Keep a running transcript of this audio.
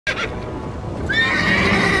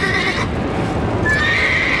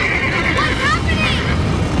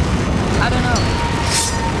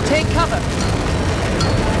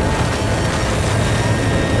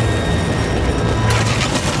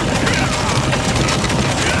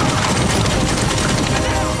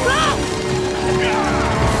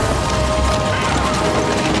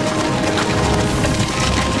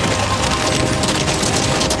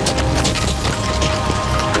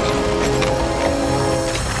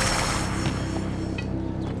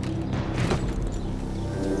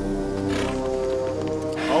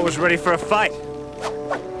always ready for a fight.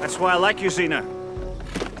 That's why I like you, Xena.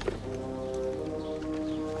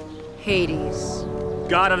 Hades.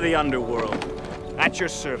 God of the Underworld. At your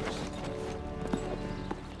service.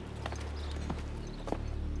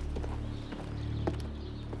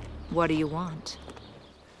 What do you want?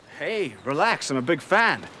 Hey, relax, I'm a big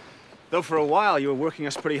fan. Though for a while you were working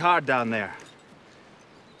us pretty hard down there.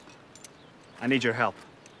 I need your help.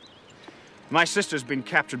 My sister's been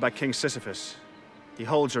captured by King Sisyphus. He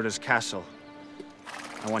holds her at his castle.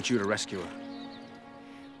 I want you to rescue her.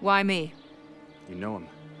 Why me? You know him.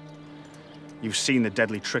 You've seen the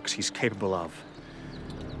deadly tricks he's capable of.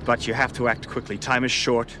 But you have to act quickly. Time is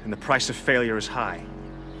short, and the price of failure is high.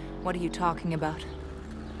 What are you talking about?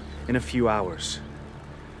 In a few hours,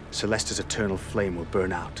 Celesta's eternal flame will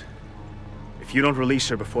burn out. If you don't release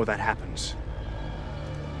her before that happens,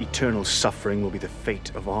 eternal suffering will be the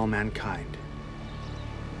fate of all mankind.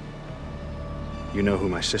 You know who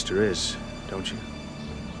my sister is, don't you?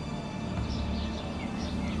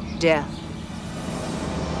 Death.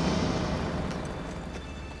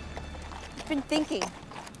 I've been thinking,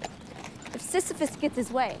 if Sisyphus gets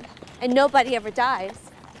his way, and nobody ever dies,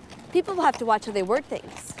 people will have to watch how they word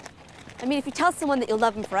things. I mean, if you tell someone that you'll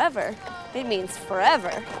love them forever, it means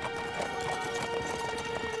forever.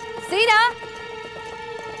 Xena!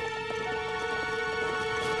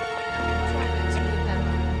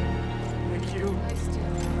 Thank you.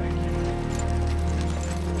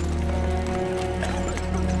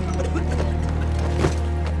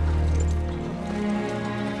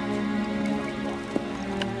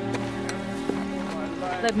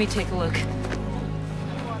 Let me take a look.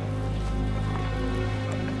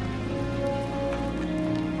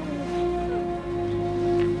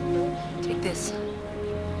 Take this.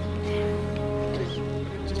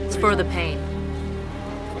 It's for the pain.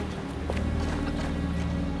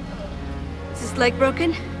 Is his leg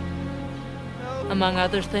broken? Among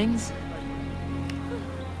other things.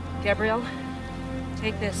 Gabrielle,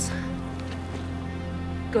 take this.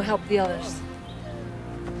 Go help the others.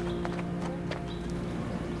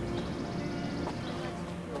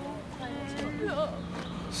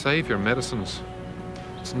 Save your medicines.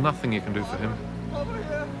 There's nothing you can do for him.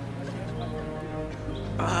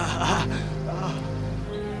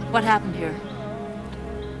 What happened here?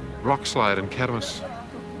 Rockslide and Cadmus.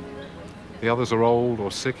 The others are old or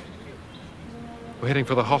sick. We're heading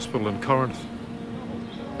for the hospital in Corinth.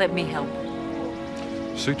 Let me help.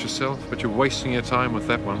 Suit yourself, but you're wasting your time with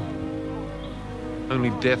that one. Only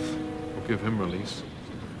death will give him release.